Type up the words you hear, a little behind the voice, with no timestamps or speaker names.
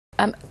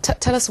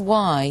Tell us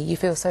why you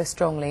feel so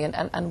strongly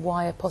and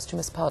why a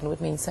posthumous pardon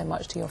would mean so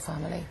much to your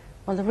family.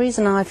 Well, the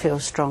reason I feel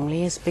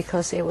strongly is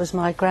because it was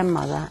my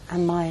grandmother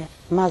and my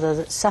mother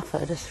that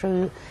suffered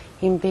through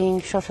him being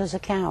shot as a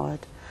coward.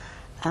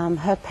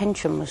 Her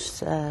pension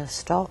was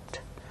stopped,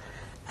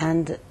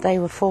 and they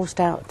were forced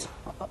out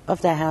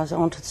of their house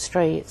onto the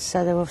streets,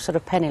 so they were sort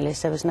of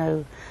penniless. There was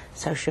no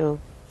social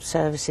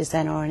services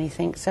then or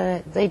anything,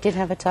 so they did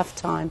have a tough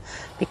time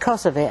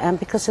because of it and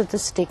because of the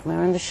stigma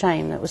and the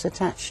shame that was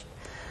attached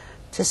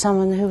to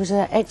someone who was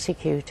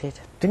executed.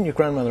 Didn't your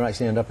grandmother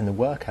actually end up in the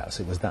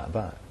workhouse? It was that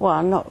bad?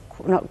 Well,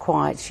 not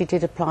quite. She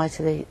did apply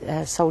to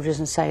the Soldiers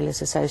and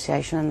Sailors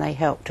Association, and they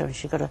helped her, and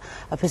she got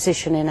a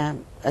position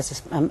in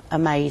as a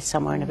maid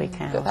somewhere in a big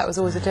house. But that was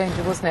always a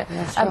danger, wasn't it?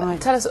 That's right.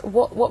 Tell us,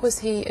 what was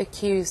he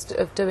accused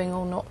of doing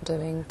or not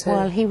doing?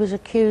 Well, he was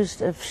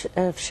accused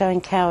of showing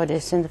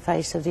cowardice in the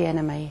face of the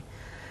enemy,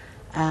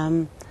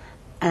 and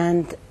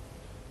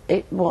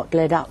what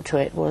led up to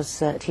it was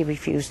that he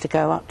refused to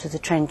go up to the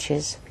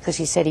trenches because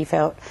he said he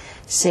felt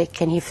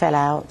sick and he fell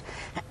out,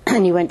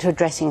 and he went to a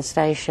dressing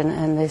station,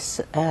 and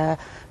this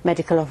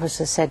medical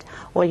officer said,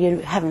 well, you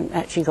haven't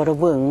actually got a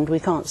wound,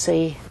 we can't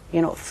see, we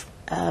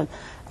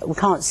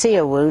can't see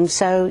a wound,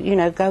 so,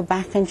 go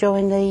back and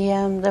join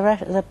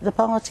the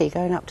party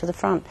going up to the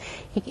front.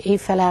 He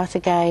fell out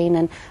again,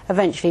 and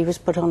eventually he was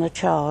put on a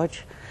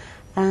charge,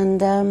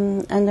 and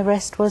the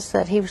rest was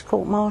that he was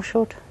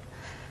court-martialed.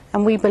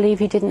 And we believe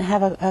he didn't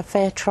have a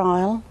fair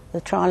trial.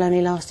 The trial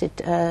only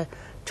lasted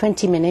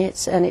 20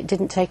 minutes, and it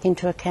didn't take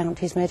into account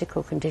his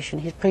medical condition,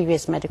 his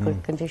previous medical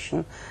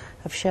condition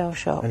of shell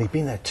shock. And he'd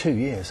been there 2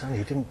 years, hadn't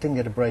he? He didn't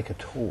get a break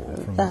at all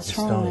from the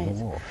start of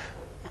the war.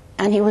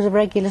 And he was a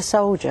regular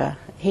soldier.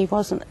 He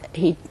wasn't.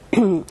 He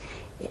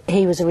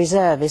was a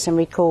reservist and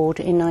recalled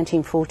in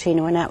 1914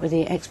 and went out with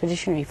the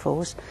Expeditionary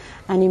Force.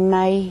 And in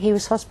May he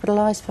was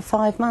hospitalised for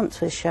 5 months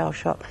with shell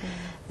shock.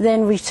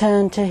 Then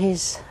returned to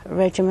his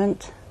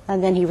regiment.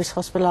 And then he was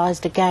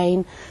hospitalised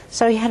again.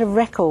 So he had a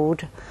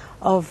record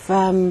of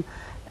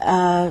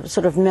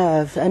sort of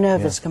a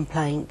nervous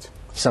complaint.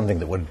 Something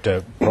that would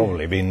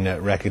probably been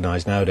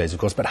recognised nowadays, of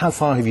course. But how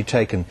far have you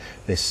taken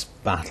this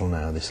battle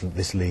now,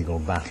 this legal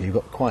battle? You've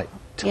got quite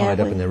tied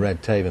up in the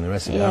red tape and the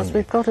rest of it, haven't you? Yes,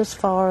 we've got as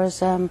far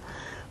as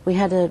we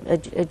had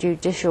a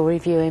judicial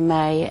review in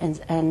May,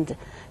 and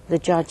the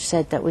judge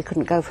said that we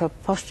couldn't go for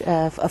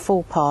a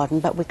full pardon,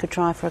 but we could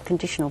try for a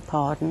conditional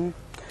pardon.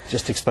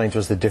 Just explain to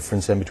us the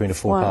difference then between a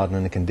full pardon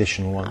and a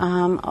conditional one.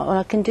 Well,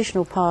 a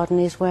conditional pardon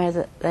is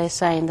where they're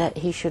saying that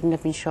he shouldn't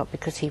have been shot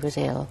because he was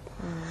ill.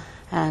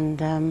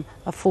 And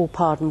a full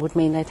pardon would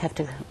mean they'd have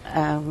to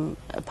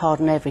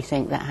pardon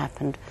everything that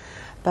happened.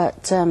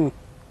 But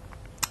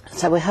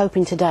so we're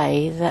hoping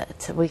today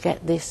that we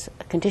get this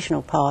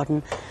conditional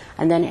pardon,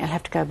 and then it'll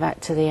have to go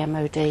back to the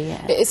MOD.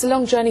 It's a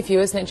long journey for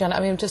you, isn't it, Janet?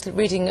 I mean, I'm just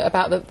reading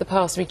about the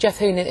past. I mean, Jeff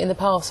Hoon in the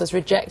past has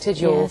rejected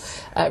your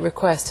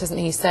request, hasn't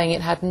he, saying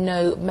it had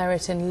no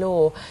merit in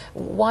law.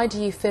 Why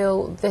do you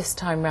feel this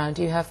time round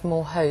you have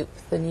more hope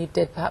than you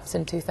did perhaps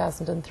in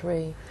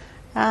 2003?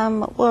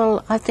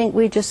 Well, I think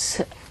we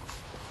just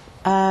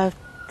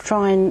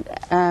trying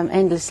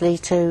endlessly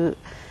to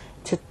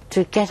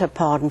get a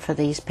pardon for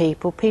these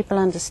people. People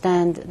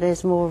understand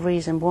there's more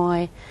reason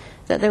why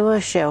that they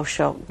were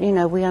shell-shocked.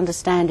 We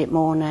understand it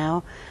more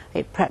now.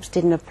 It perhaps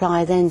didn't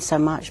apply then so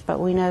much, but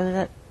we know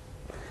that,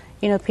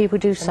 people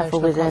do suffer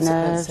with their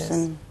nerves.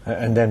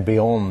 And then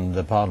beyond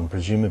the pardon,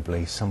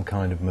 presumably, some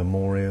kind of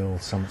memorial,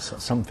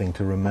 something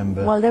to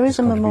remember. Well, there is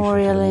a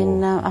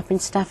memorial up in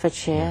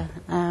Staffordshire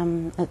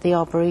at the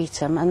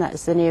Arboretum, and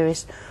that's the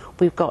nearest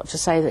we've got to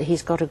say that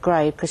he's got a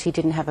grave, because he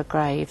didn't have a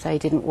grave. They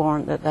didn't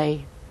warrant that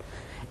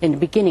in the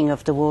beginning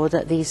of the war,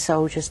 that these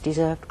soldiers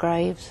deserved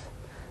graves.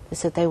 They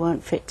said they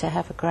weren't fit to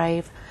have a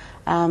grave.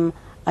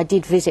 I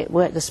did visit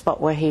the spot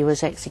where he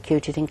was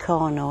executed in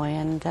Carnoy,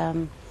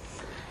 and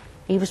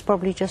he was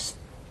probably just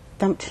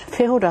dumped in a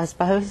field, I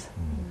suppose.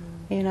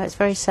 It's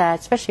very sad,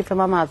 especially for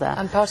my mother.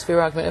 And part of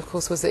your argument, of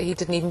course, was that he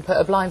didn't even put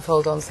a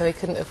blindfold on, so he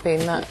couldn't have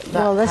been that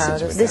well,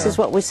 this is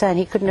what we're saying.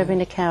 He couldn't have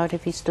been a coward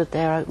if he stood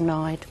there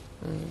open-eyed.